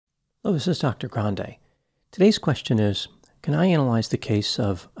Hello, this is Dr. Grande. Today's question is, can I analyze the case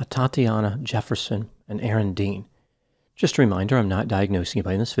of Atatiana Jefferson and Aaron Dean? Just a reminder, I'm not diagnosing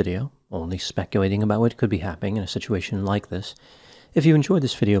anybody in this video, only speculating about what could be happening in a situation like this. If you enjoyed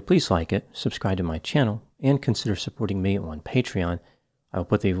this video, please like it, subscribe to my channel, and consider supporting me on Patreon. I will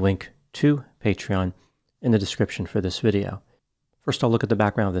put the link to Patreon in the description for this video. First, I'll look at the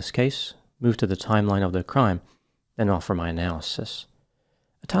background of this case, move to the timeline of the crime, then offer my analysis.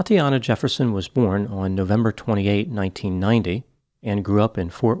 Atatiana Jefferson was born on November 28, 1990, and grew up in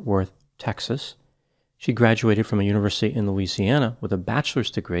Fort Worth, Texas. She graduated from a university in Louisiana with a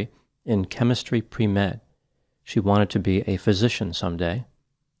bachelor's degree in chemistry pre-med. She wanted to be a physician someday.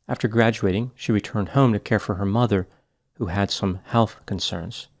 After graduating, she returned home to care for her mother, who had some health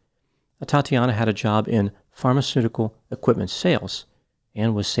concerns. Atatiana had a job in pharmaceutical equipment sales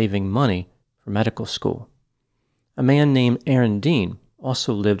and was saving money for medical school. A man named Aaron Dean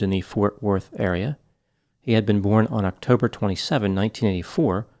also lived in the Fort Worth area. He had been born on October 27,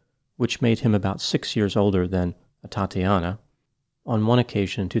 1984, which made him about 6 years older than Atatiana. On one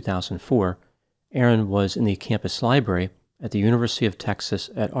occasion in 2004, Aaron was in the campus library at the University of Texas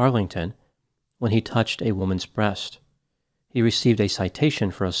at Arlington when he touched a woman's breast. He received a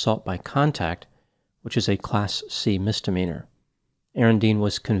citation for assault by contact, which is a Class C misdemeanor. Aaron Dean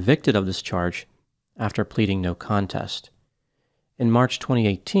was convicted of this charge after pleading no contest. In March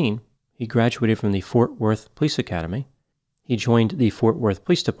 2018, he graduated from the Fort Worth Police Academy. He joined the Fort Worth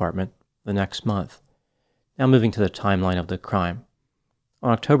Police Department the next month. Now moving to the timeline of the crime.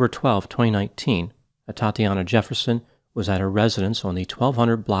 On October 12, 2019, Atatiana Jefferson was at her residence on the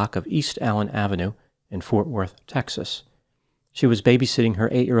 1200 block of East Allen Avenue in Fort Worth, Texas. She was babysitting her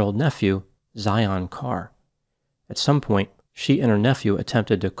 8-year-old nephew, Zion Carr. At some point, she and her nephew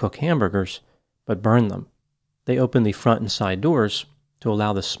attempted to cook hamburgers, but burned them. They opened the front and side doors to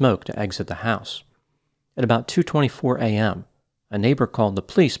allow the smoke to exit the house. At about 2:24 a.m., a neighbor called the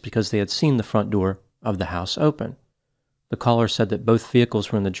police because they had seen the front door of the house open. The caller said that both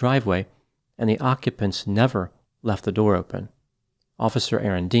vehicles were in the driveway and the occupants never left the door open. Officer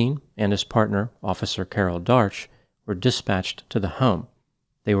Aaron Dean and his partner, Officer Carol Darch, were dispatched to the home.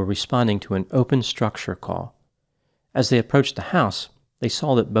 They were responding to an open structure call. As they approached the house, they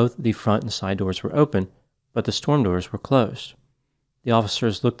saw that both the front and side doors were open, but the storm doors were closed. The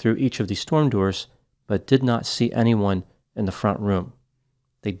officers looked through each of the storm doors, but did not see anyone in the front room.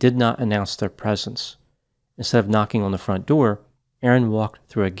 They did not announce their presence. Instead of knocking on the front door, Aaron walked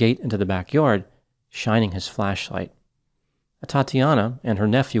through a gate into the backyard, shining his flashlight. Atatiana and her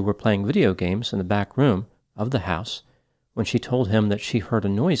nephew were playing video games in the back room of the house when she told him that she heard a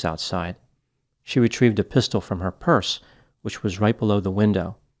noise outside. She retrieved a pistol from her purse, which was right below the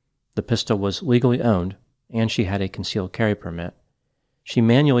window. The pistol was legally owned, and she had a concealed carry permit. She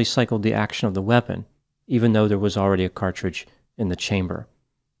manually cycled the action of the weapon, even though there was already a cartridge in the chamber.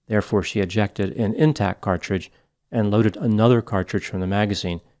 Therefore, she ejected an intact cartridge and loaded another cartridge from the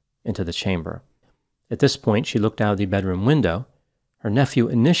magazine into the chamber. At this point, she looked out of the bedroom window. Her nephew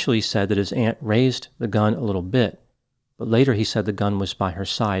initially said that his aunt raised the gun a little bit, but later he said the gun was by her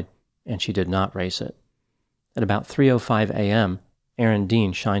side and she did not raise it. At about 3:05 a.m., Aaron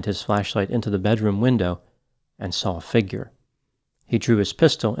Dean shined his flashlight into the bedroom window and saw a figure. He drew his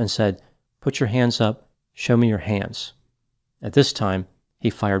pistol and said, "Put your hands up, show me your hands." At this time, he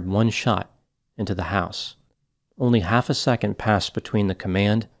fired one shot into the house. Only half a second passed between the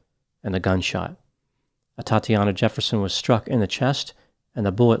command and the gunshot. Atatiana Jefferson was struck in the chest and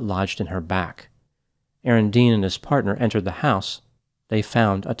the bullet lodged in her back. Aaron Dean and his partner entered the house. They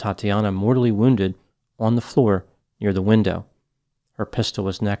found Atatiana mortally wounded on the floor near the window. Her pistol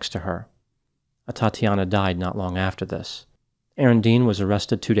was next to her. Atatiana died not long after this. Aaron Dean was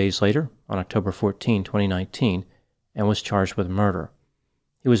arrested 2 days later, on October 14, 2019, and was charged with murder.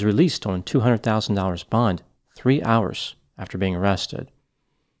 He was released on $200,000 bond 3 hours after being arrested.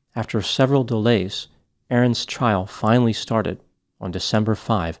 After several delays, Aaron's trial finally started on December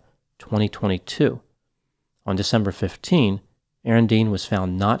 5, 2022. On December 15, Aaron Dean was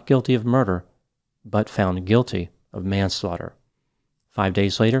found not guilty of murder, but found guilty of manslaughter. 5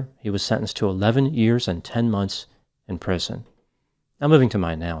 days later, he was sentenced to 11 years and 10 months in prison. Now moving to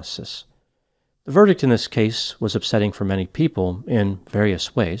my analysis. The verdict in this case was upsetting for many people in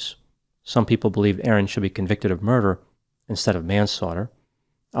various ways. Some people believed Aaron should be convicted of murder instead of manslaughter.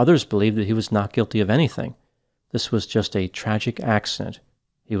 Others believed that he was not guilty of anything. This was just a tragic accident.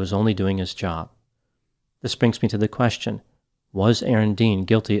 He was only doing his job. This brings me to the question, was Aaron Dean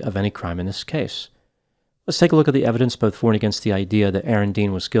guilty of any crime in this case? Let's take a look at the evidence both for and against the idea that Aaron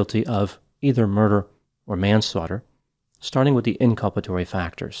Dean was guilty of either murder or manslaughter, starting with the inculpatory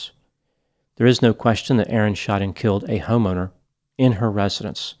factors. There is no question that Aaron shot and killed a homeowner in her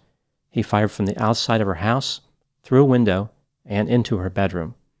residence. He fired from the outside of her house, through a window, and into her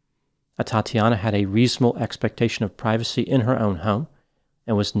bedroom. Atatiana had a reasonable expectation of privacy in her own home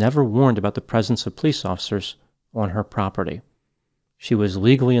and was never warned about the presence of police officers on her property. She was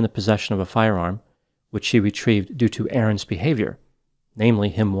legally in the possession of a firearm, which she retrieved due to Aaron's behavior, namely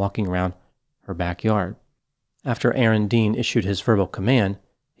him walking around her backyard. After Aaron Dean issued his verbal command,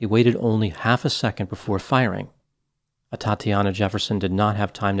 he waited only half a second before firing. Atatiana Jefferson did not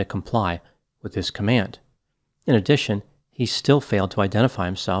have time to comply with his command. In addition, he still failed to identify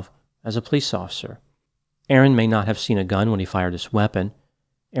himself as a police officer. Aaron may not have seen a gun when he fired his weapon.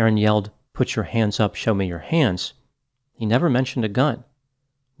 Aaron yelled, "Put your hands up, show me your hands." He never mentioned a gun.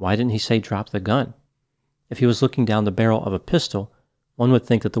 Why didn't he say drop the gun? If he was looking down the barrel of a pistol, one would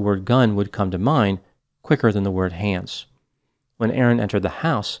think that the word gun would come to mind quicker than the word hands. When Aaron entered the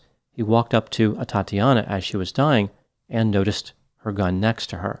house, he walked up to Atatiana as she was dying and noticed her gun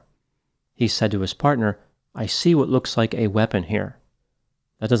next to her. He said to his partner, "I see what looks like a weapon here."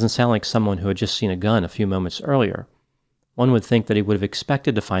 That doesn't sound like someone who had just seen a gun a few moments earlier. One would think that he would have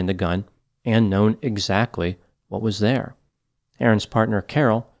expected to find the gun and known exactly what was there. Aaron's partner,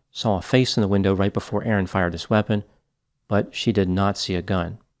 Carol, saw a face in the window right before Aaron fired his weapon, but she did not see a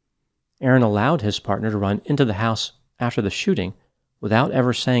gun. Aaron allowed his partner to run into the house after the shooting without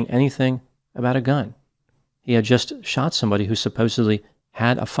ever saying anything about a gun. He had just shot somebody who supposedly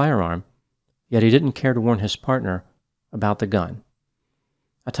had a firearm, yet he didn't care to warn his partner about the gun.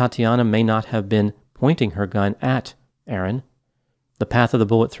 Atatiana may not have been pointing her gun at Aaron. The path of the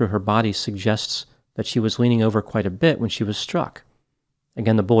bullet through her body suggests that she was leaning over quite a bit when she was struck.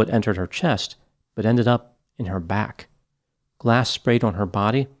 Again, the bullet entered her chest, but ended up in her back. Glass sprayed on her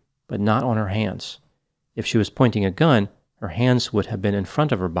body, but not on her hands. If she was pointing a gun, her hands would have been in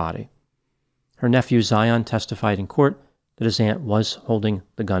front of her body. Her nephew Zion testified in court that his aunt was holding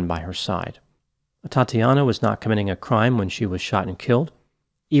the gun by her side. Atatiana was not committing a crime when she was shot and killed.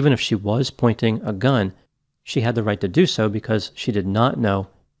 Even if she was pointing a gun, she had the right to do so because she did not know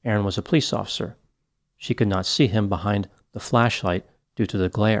Aaron was a police officer. She could not see him behind the flashlight due to the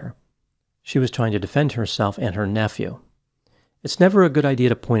glare. She was trying to defend herself and her nephew. It's never a good idea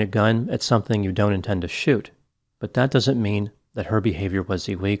to point a gun at something you don't intend to shoot, but that doesn't mean that her behavior was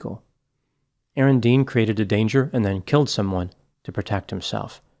illegal. Aaron Dean created a danger and then killed someone to protect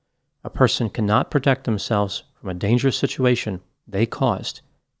himself. A person cannot protect themselves from a dangerous situation they caused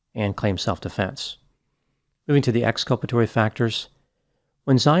and claim self-defense. Moving to the exculpatory factors,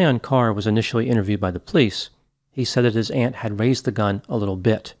 when Zion Carr was initially interviewed by the police, he said that his aunt had raised the gun a little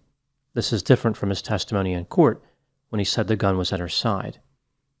bit. This is different from his testimony in court when he said the gun was at her side.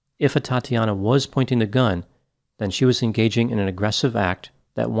 If Atatiana was pointing the gun, then she was engaging in an aggressive act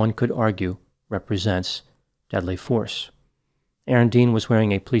that one could argue represents deadly force. Aaron Dean was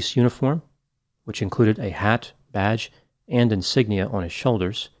wearing a police uniform, which included a hat, badge, and insignia on his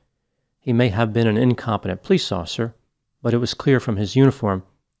shoulders. He may have been an incompetent police officer, but it was clear from his uniform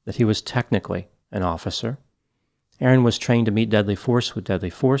that he was technically an officer. Aaron was trained to meet deadly force with deadly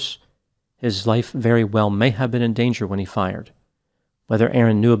force. His life very well may have been in danger when he fired. Whether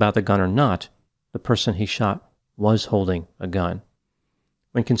Aaron knew about the gun or not, the person he shot was holding a gun.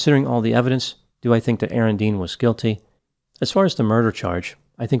 When considering all the evidence, do I think that Aaron Dean was guilty? As far as the murder charge,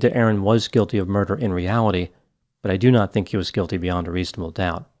 I think that Aaron was guilty of murder in reality, but I do not think he was guilty beyond a reasonable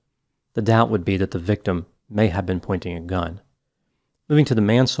doubt. The doubt would be that the victim may have been pointing a gun. Moving to the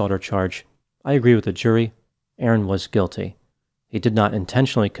manslaughter charge, I agree with the jury. Aaron was guilty. He did not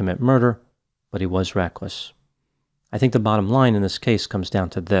intentionally commit murder, but he was reckless. I think the bottom line in this case comes down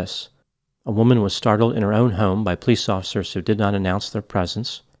to this. A woman was startled in her own home by police officers who did not announce their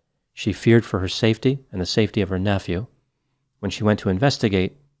presence. She feared for her safety and the safety of her nephew. When she went to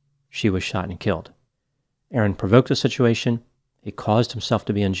investigate, she was shot and killed. Aaron provoked the situation. He caused himself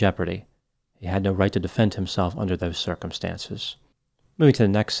to be in jeopardy. He had no right to defend himself under those circumstances. Moving to the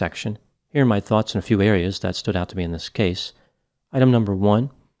next section, here are my thoughts on a few areas that stood out to me in this case. Item number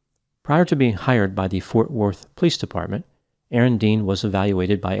 1. Prior to being hired by the Fort Worth Police Department, Aaron Dean was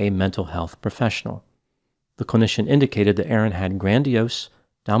evaluated by a mental health professional. The clinician indicated that Aaron had grandiose,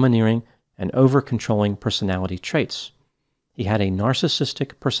 domineering, and over-controlling personality traits. He had a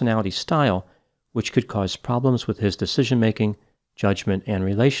narcissistic personality style which could cause problems with his decision-making, judgment, and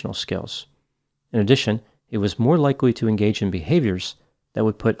relational skills. In addition, he was more likely to engage in behaviors that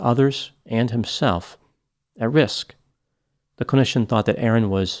would put others and himself at risk. The clinician thought that Aaron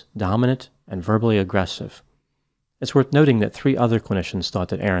was dominant and verbally aggressive. It's worth noting that 3 other clinicians thought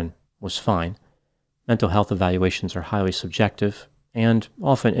that Aaron was fine. Mental health evaluations are highly subjective and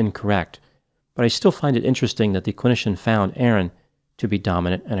often incorrect. but I still find it interesting that the clinician found Aaron to be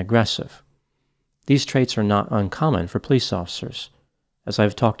dominant and aggressive. These traits are not uncommon for police officers. As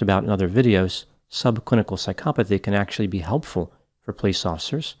I've talked about in other videos, subclinical psychopathy can actually be helpful for police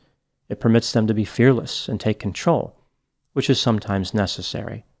officers. It permits them to be fearless and take control, which is sometimes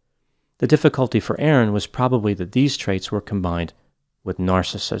necessary. The difficulty for Aaron was probably that these traits were combined with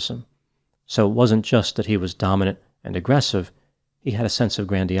narcissism. So it wasn't just that he was dominant and aggressive, he had a sense of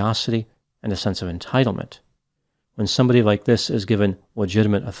grandiosity and a sense of entitlement. When somebody like this is given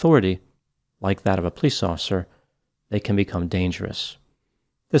legitimate authority, like that of a police officer, they can become dangerous.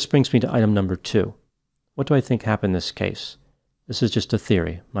 This brings me to item number 2. What do I think happened in this case? This is just a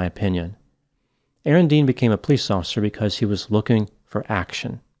theory, my opinion. Aaron Dean became a police officer because he was looking for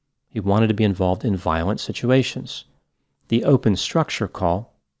action. He wanted to be involved in violent situations. The open structure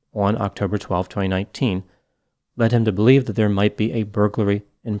call on October 12, 2019 led him to believe that there might be a burglary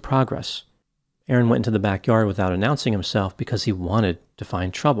in progress. Aaron went into the backyard without announcing himself because he wanted to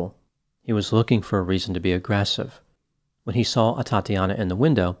find trouble. He was looking for a reason to be aggressive. When he saw Atatiana in the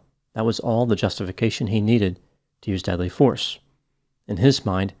window, that was all the justification he needed to use deadly force. In his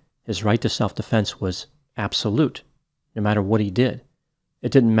mind, his right to self-defense was absolute, no matter what he did.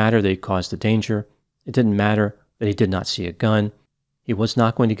 It didn't matter that he caused the danger. It didn't matter that he did not see a gun. He was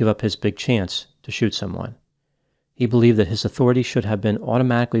not going to give up his big chance to shoot someone. He believed that his authority should have been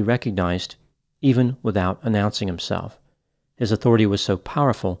automatically recognized even without announcing himself. His authority was so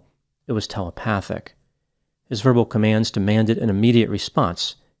powerful, it was telepathic. His verbal commands demanded an immediate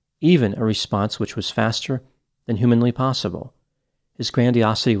response, even a response which was faster than humanly possible. His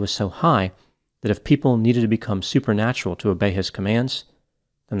grandiosity was so high that if people needed to become supernatural to obey his commands,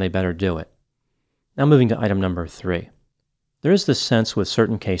 then they better do it. Now moving to item number 3. There is this sense with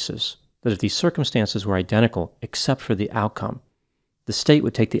certain cases that if the circumstances were identical except for the outcome, the state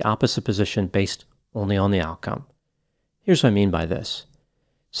would take the opposite position based only on the outcome. Here's what I mean by this.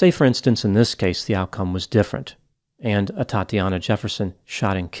 Say, for instance, in this case, the outcome was different, and Atatiana Jefferson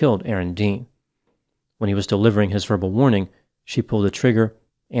shot and killed Aaron Dean. When he was delivering his verbal warning, she pulled the trigger,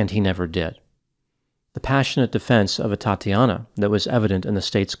 and he never did. The passionate defense of Atatiana that was evident in the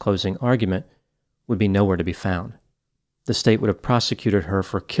state's closing argument would be nowhere to be found. The state would have prosecuted her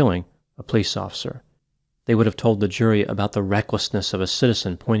for killing a police officer. They would have told the jury about the recklessness of a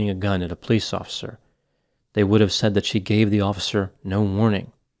citizen pointing a gun at a police officer. They would have said that she gave the officer no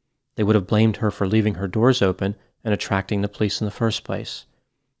warning. They would have blamed her for leaving her doors open and attracting the police in the first place.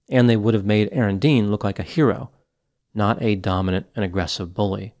 And they would have made Aaron Dean look like a hero, not a dominant and aggressive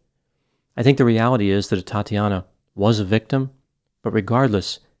bully. I think the reality is that Atatiana was a victim, but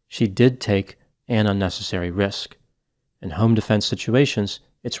regardless, she did take an unnecessary risk. In home defense situations,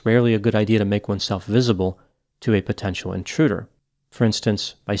 it's rarely a good idea to make oneself visible to a potential intruder, for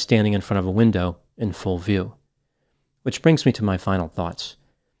instance, by standing in front of a window in full view. Which brings me to my final thoughts.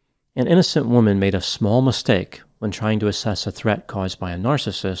 An innocent woman made a small mistake when trying to assess a threat caused by a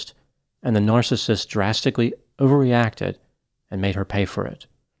narcissist, and the narcissist drastically overreacted and made her pay for it.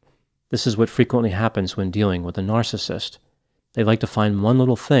 This is what frequently happens when dealing with a narcissist. They like to find one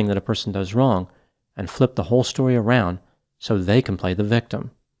little thing that a person does wrong and flip the whole story around so they can play the victim.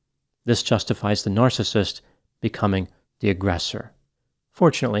 This justifies the narcissist becoming the aggressor.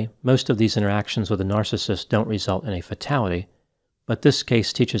 Fortunately, most of these interactions with a narcissist don't result in a fatality, but this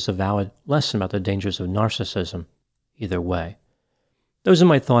case teaches a valid lesson about the dangers of narcissism either way. Those are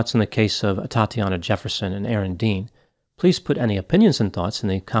my thoughts in the case of Atatiana Jefferson and Aaron Dean. Please put any opinions and thoughts in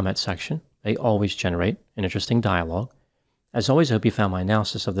the comment section. They always generate an interesting dialogue. As always, I hope you found my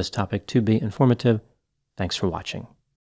analysis of this topic to be informative. Thanks for watching.